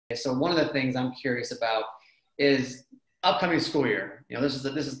So one of the things I'm curious about is upcoming school year. This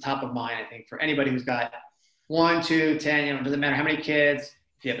is top of mind, I think, for anybody who's got 1, 2, 10, it doesn't matter how many kids.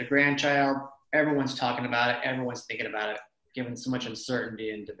 If you have a grandchild, everyone's talking about it. Everyone's thinking about it, given so much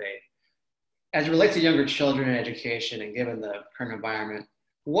uncertainty and debate. As it relates to younger children and education, and given the current environment,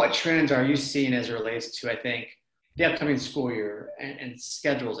 what trends are you seeing as it relates to, I think, the upcoming school year and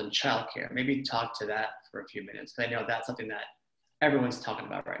schedules and childcare? Maybe talk to that for a few minutes, because I know that's something that everyone's talking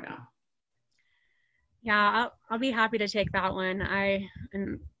about right now. Yeah, I'll be happy to take that one. I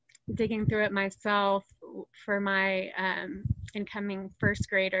am digging through it myself for my incoming first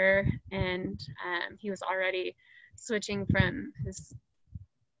grader, and he was already switching from his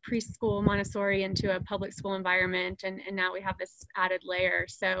preschool Montessori into a public school environment, and now we have this added layer.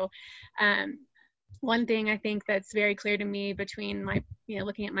 So one thing I think that's very clear to me between my,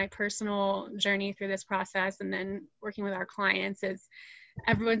 looking at my personal journey through this process and then working with our clients is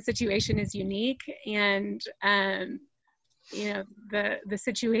everyone's situation is unique, and the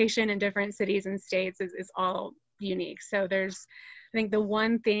situation in different cities and states is all unique. So I think the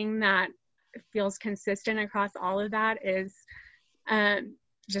one thing that feels consistent across all of that is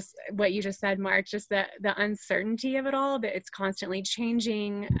just what you just said, Mark, just the uncertainty of it all, that it's constantly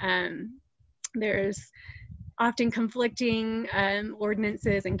changing. There's often conflicting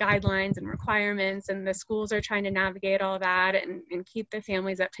ordinances and guidelines and requirements, and the schools are trying to navigate all that and keep the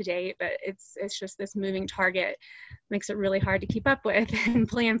families up to date, but it's just this moving target. Makes it really hard to keep up with and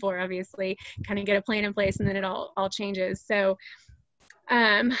plan for, obviously, kind of get a plan in place and then it all changes. So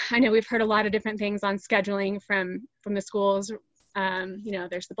I know we've heard a lot of different things on scheduling from the schools.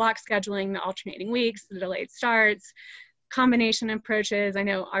 There's the block scheduling, the alternating weeks, the delayed starts, combination approaches. I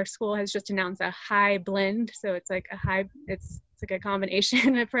know our school has just announced a high blend, so it's like it's like a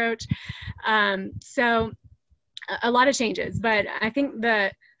combination approach. So a lot of changes, but I think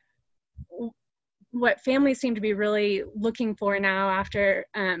what families seem to be really looking for now, after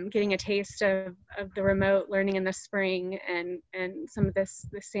getting a taste of the remote learning in the spring and some of the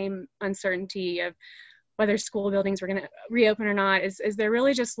same uncertainty of whether school buildings were going to reopen or not, is they're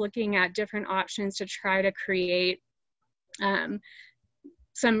really just looking at different options to try to create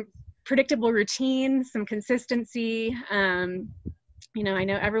some predictable routine, some consistency. I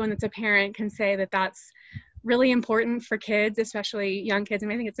know everyone that's a parent can say that that's really important for kids, especially young kids.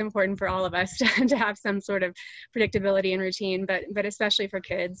 And I think it's important for all of us to have some sort of predictability and routine, but especially for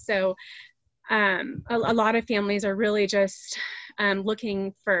kids. So a lot of families are really just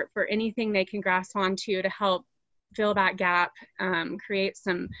looking for anything they can grasp onto to help fill that gap, create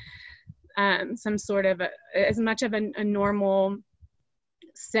some sort of as much of a normal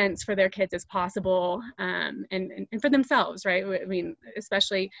sense for their kids as possible, and for themselves, right? I mean,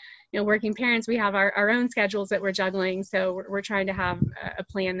 especially, working parents, we have our own schedules that we're juggling. So we're trying to have a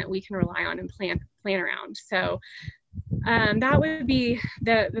plan that we can rely on and plan around. So that would be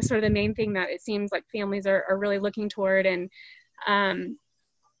the sort of the main thing that it seems like families are really looking toward. And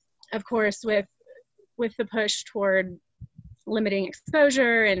of course, with the push toward limiting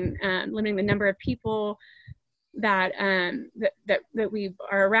exposure and limiting the number of people that we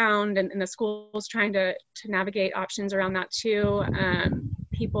are around, and the schools trying to navigate options around that too.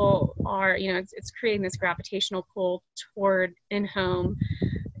 People are, it's creating this gravitational pull toward in-home,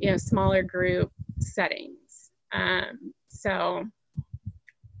 smaller group settings. So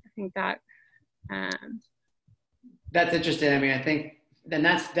I think that that's interesting. I mean, I think then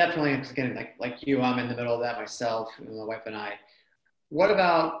that's definitely, again, like you, I'm in the middle of that myself, my wife and I. What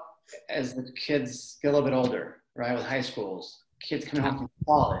about as the kids get a little bit older, right? With high schools, kids coming home from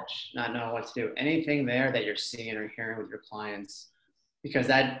college, not knowing what to do. Anything there that you're seeing or hearing with your clients? Because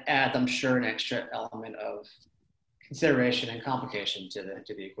that adds, I'm sure, an extra element of consideration and complication to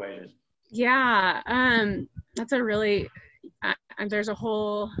the equation. Yeah, that's a really, there's a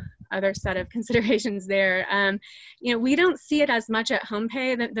whole other set of considerations there. We don't see it as much at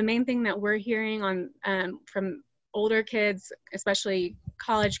HomePay. The main thing that we're hearing from older kids, especially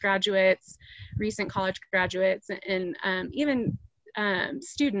college graduates, recent college graduates, and even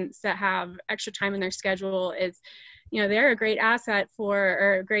students that have extra time in their schedule, is, they're a great asset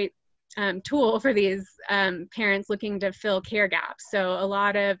or a great tool for these parents looking to fill care gaps. So a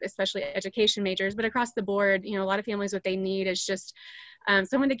lot of, especially education majors, but across the board, a lot of families, what they need is just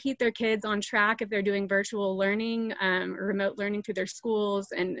someone to keep their kids on track if they're doing virtual learning or remote learning through their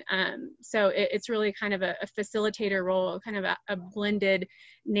schools. And so it's really kind of a facilitator role, kind of a blended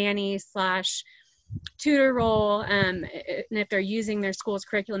nanny slash tutor role, and if they're using their school's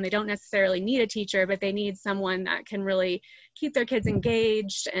curriculum, they don't necessarily need a teacher, but they need someone that can really keep their kids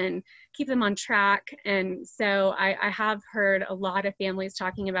engaged and keep them on track. And so I have heard a lot of families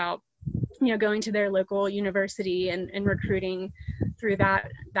talking about, you know, going to their local university and recruiting through that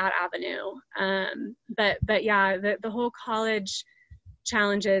avenue. But yeah, the whole college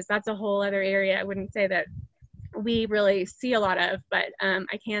challenges, that's a whole other area. I wouldn't say that we really see a lot of, but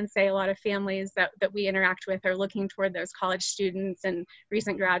I can say a lot of families that we interact with are looking toward those college students and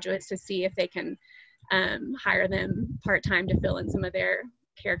recent graduates to see if they can hire them part-time to fill in some of their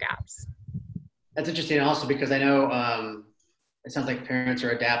care gaps. That's interesting also, because I know it sounds like parents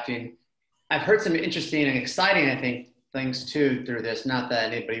are adapting. I've heard some interesting and exciting, I think, things too through this. Not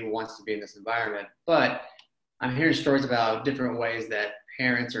that anybody wants to be in this environment, but I'm hearing stories about different ways that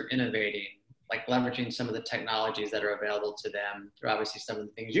parents are innovating, like leveraging some of the technologies that are available to them. There are obviously some of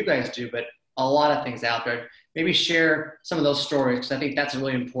the things you guys do, but a lot of things out there. Maybe share some of those stories, because I think that's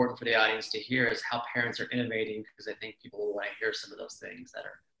really important for the audience to hear, is how parents are innovating, because I think people will want to hear some of those things that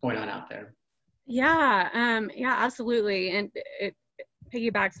are going on out there. Yeah, yeah, absolutely. And it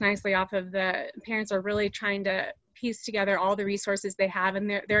piggybacks nicely off of the parents are really trying to piece together all the resources they have. And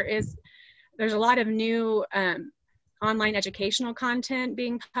there's a lot of new online educational content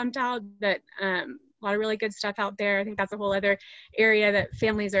being pumped out, that a lot of really good stuff out there. I think that's a whole other area that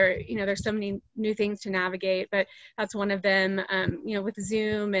families are, you know, there's so many new things to navigate, but that's one of them. You know, with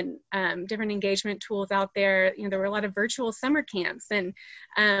Zoom and different engagement tools out there, you know, there were a lot of virtual summer camps, and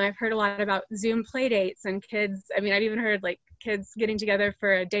I've heard a lot about Zoom play dates and kids. I mean, I've even heard like kids getting together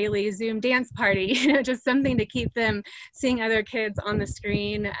for a daily Zoom dance party, you know, just something to keep them seeing other kids on the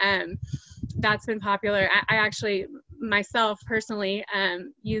screen. That's been popular. I actually, myself personally,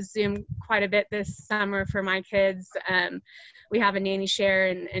 use Zoom quite a bit this summer for my kids. We have a nanny share,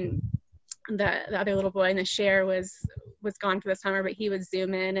 and the other little boy in the share was gone for the summer, but he would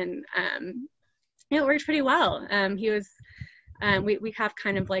Zoom in, and it worked pretty well. We have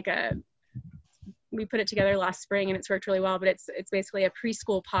kind of like we put it together last spring, and it's worked really well, but it's basically a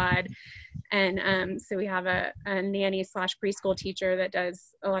preschool pod. And so we have a nanny / preschool teacher that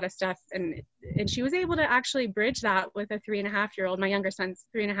does a lot of stuff. And she was able to actually bridge that with a 3.5-year-old. My younger son's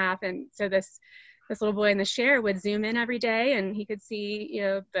 3.5. And so this little boy in the share would Zoom in every day, and he could see,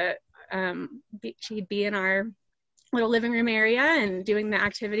 you know, she'd be in our little living room area and doing the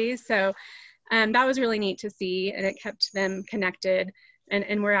activities. So that was really neat to see, and it kept them connected.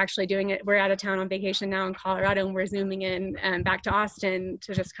 And we're actually doing it. We're out of town on vacation now in Colorado, and we're Zooming in back to Austin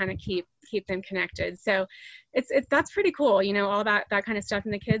to just kind of keep them connected. So that's pretty cool, you know, all that kind of stuff.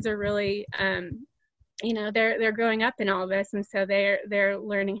 And the kids are really, you know, they're growing up in all this, and so they're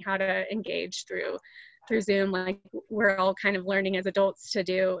learning how to engage through Zoom, like we're all kind of learning as adults to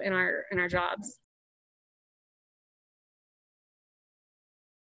do in our jobs.